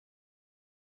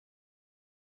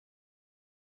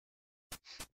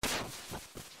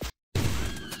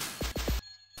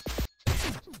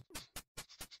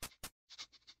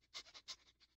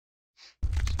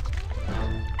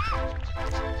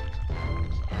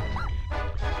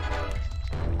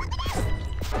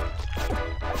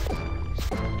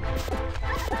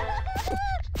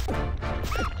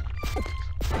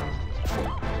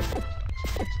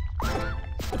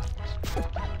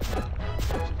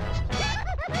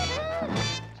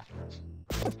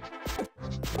Me,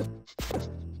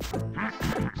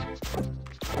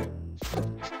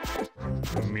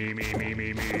 me, me,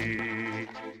 me, me.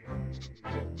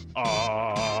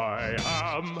 I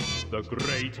am the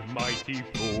great mighty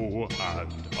Pooh,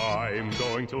 and I'm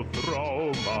going to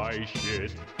throw my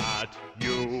shit at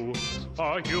you.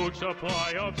 A huge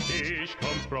supply of fish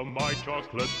comes from my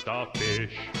chocolate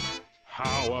starfish.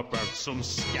 How about some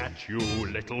scat, you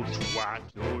little twat?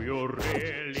 Do you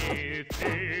really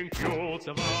think you'll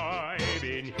survive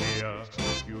in here?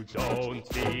 You don't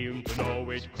seem to know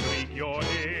which creek you're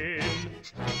in.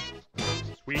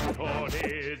 Sweet corn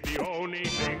is the only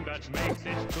thing that makes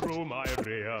it through my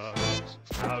rear.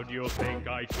 How do you think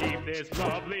I keep this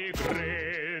lovely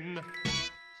grin?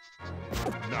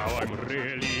 Now I'm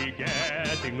really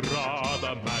getting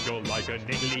rather mad. You're like a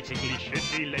niggly, tickly,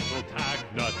 shitty little tag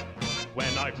nut.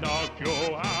 When I've knocked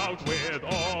you out with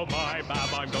all my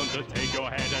bab, I'm going to take your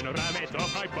head and ram it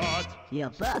up my butt. Your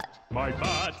butt. My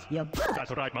butt. Your butt.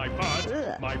 That's right, my butt.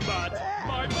 Ugh. My butt.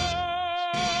 My butt!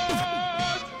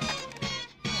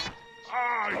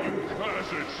 Ah, you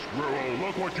cursed squirrel,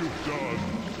 look what you've done.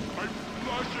 I'm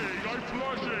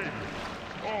blushing.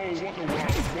 Oh, what a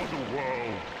world, what a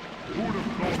world. Who would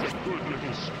have thought a good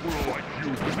little squirrel like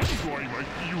you could destroy my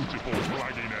beautiful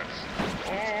flagginess?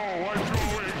 Oh, I'm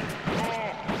going!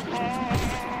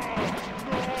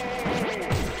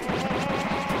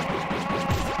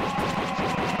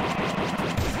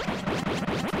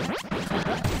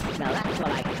 Now that's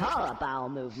what I call a bowel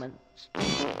movement.